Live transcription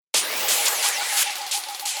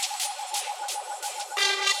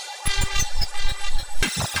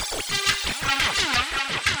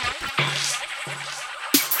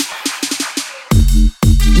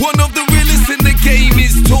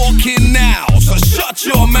talking now, so shut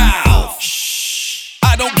your mouth.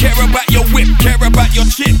 I don't care about your whip, care about your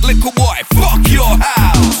chick, little boy, fuck your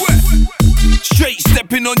house. Straight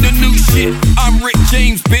stepping on the new shit, I'm Rick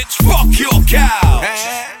James, bitch, fuck your couch.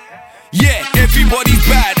 Yeah, everybody's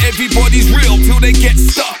bad, everybody's real till they get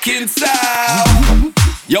stuck inside.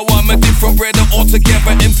 Yo, I'm a different brother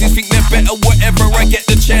altogether. MCs think they're better, whatever. I get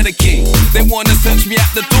the cheddar king. They wanna search me at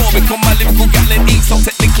the door because my lyrical Gatlin eats. So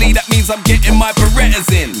technically that means I'm getting my Berettas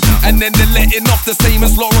in. And then they're letting off the same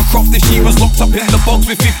as Laura Croft if she was locked up in the box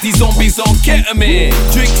with 50 zombies on ketamine.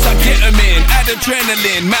 Drinks, I get them in, add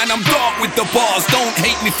adrenaline. Man, I'm dark with the bars, don't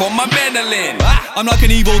hate me for my Menelin. I'm like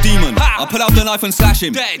an evil demon, I pull out the knife and slash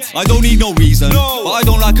him. I don't need no reason, but I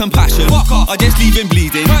don't like compassion. I just leave him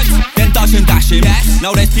bleeding, then dodge and dash him.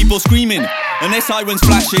 Now there's people screaming, and their sirens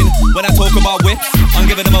flashing. When I talk about whips, I'm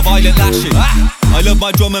giving them a violent lashing. I love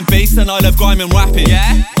my drum and bass and I love grime and rapping.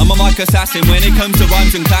 I'm a mic assassin when it comes to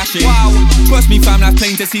rhymes and clashing. Trust me fam, that's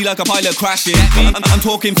plain to see like a pilot crashing. I'm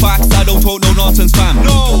talking facts, I don't talk no nonsense fam.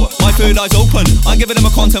 My third eye's open, I'm giving them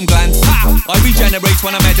a quantum glance. I regenerate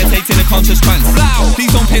when I meditate in a conscious trance.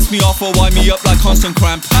 Please don't piss me off or wind me up like constant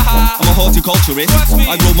cramp. I'm a horticulturist,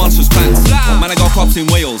 I grow monstrous plants. Man, I got crops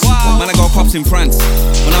in Wales, man, I got crops in France.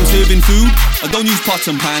 When I'm serving food, I don't use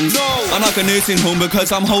pots and pans. I'm like a nursing home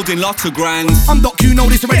because I'm holding lots of grands. I'm Doc, you know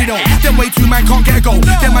this already though. Them way too man can't get a go.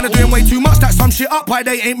 Them man are doing way too much, that some shit up, why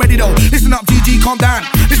they ain't ready though. Listen up GG, calm down.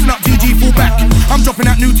 Listen up GG, fall back. I'm dropping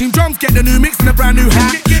out new team drums, get the new mix and a brand new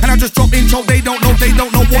hat. And I just drop intro, they don't know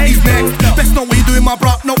what is next. Best know what you doing my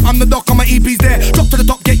bro, no, I'm the Doc on my EP's there. Drop to the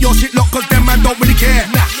top, get your shit locked cause them man don't really care.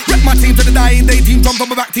 Rep my team to the dying day, team drums on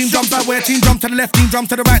my back, team drums I wear. Team drums to the left, team drums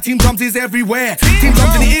to the right, team drums is everywhere. Team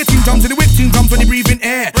drums in the ear, team drums in the whip, team drums when you breathe in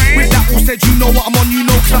air. With that all said, you know what I'm on, you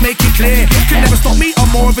know cause I make it clear. Can never stop me, I'm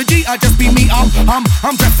more of a G, I just be me, I'm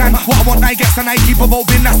dressed and what I want I get and I keep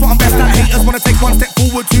evolving, that's what I'm best at. Haters wanna take one step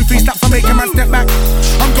forward, 2, 3 steps, I make a man step back.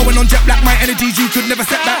 I'm going on jet black, my energies you could never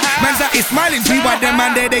step back. Man's that is smiling, see why them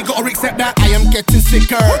man there, they gotta accept that. I am getting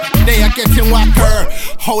sicker, they are getting whacker.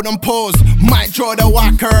 Hold on pause, might draw the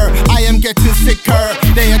whacker. I am getting sicker,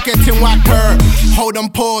 they are getting whacker. Hold on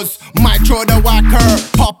pause, might draw the whacker.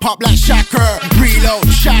 Pop up like Shacker, reload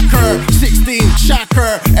Shacker. 16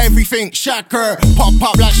 Shacker, everything Shacker. Pop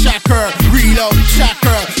up like Shacker, reload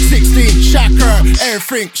Shacker. 16 Shacker,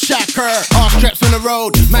 everything Shacker. Our straps on the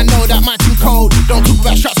road, man know that my team cold. Don't talk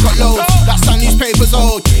about shots got loads, that's our newspapers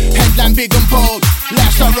old. Headline big and bold,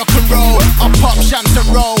 lifestyle rock and roll. I pop shams and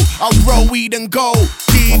roll, I roll weed and go.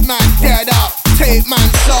 Leave man dead up, take man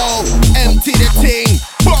soul. Empty the ting,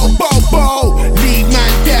 bow bow bow. Leave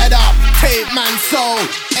man dead up, take man soul.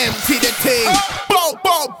 Empty the ting, bow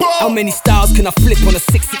bow bow. How many styles can I flip on a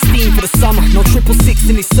 616 for the summer? No 666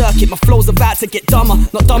 in this circuit, my flow's about to get dumber.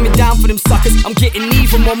 Not dumbing down for them suckers, I'm getting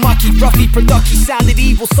even more mucky. Ruffy producky sounded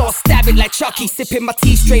evil, so I stab it like Chucky. Sipping my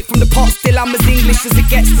tea straight from the pot, still I'm as English as it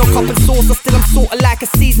gets. No cup and sauce, I still I'm sorta like a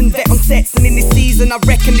seasoned vet on sets. And in this season I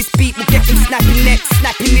reckon this beat will get them snapping necks.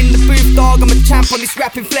 Snapping in the booth, dog, I'm a champ on this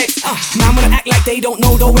rapping flex. Man wanna act like they don't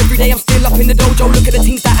know though. Every day I'm still up in the dojo. Look at the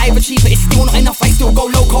things that I've achieved, but it's still not enough, I still go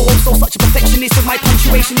loco. I'm so such a perfectionist with my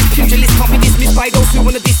punctuation is pugilist. Can't be dismissed by those who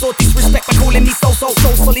wanna diss or disrespect by calling me so solid,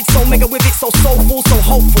 so mega with it, so soulful, so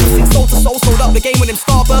hopeful. Since soul to soul, sold up the game when them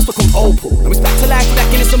starbursts become opal. And it's back to life with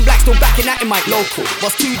that Guinness and Black, still backing that in my local.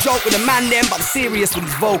 Was too joke with a man then, but I'm serious with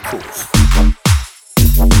his vocals.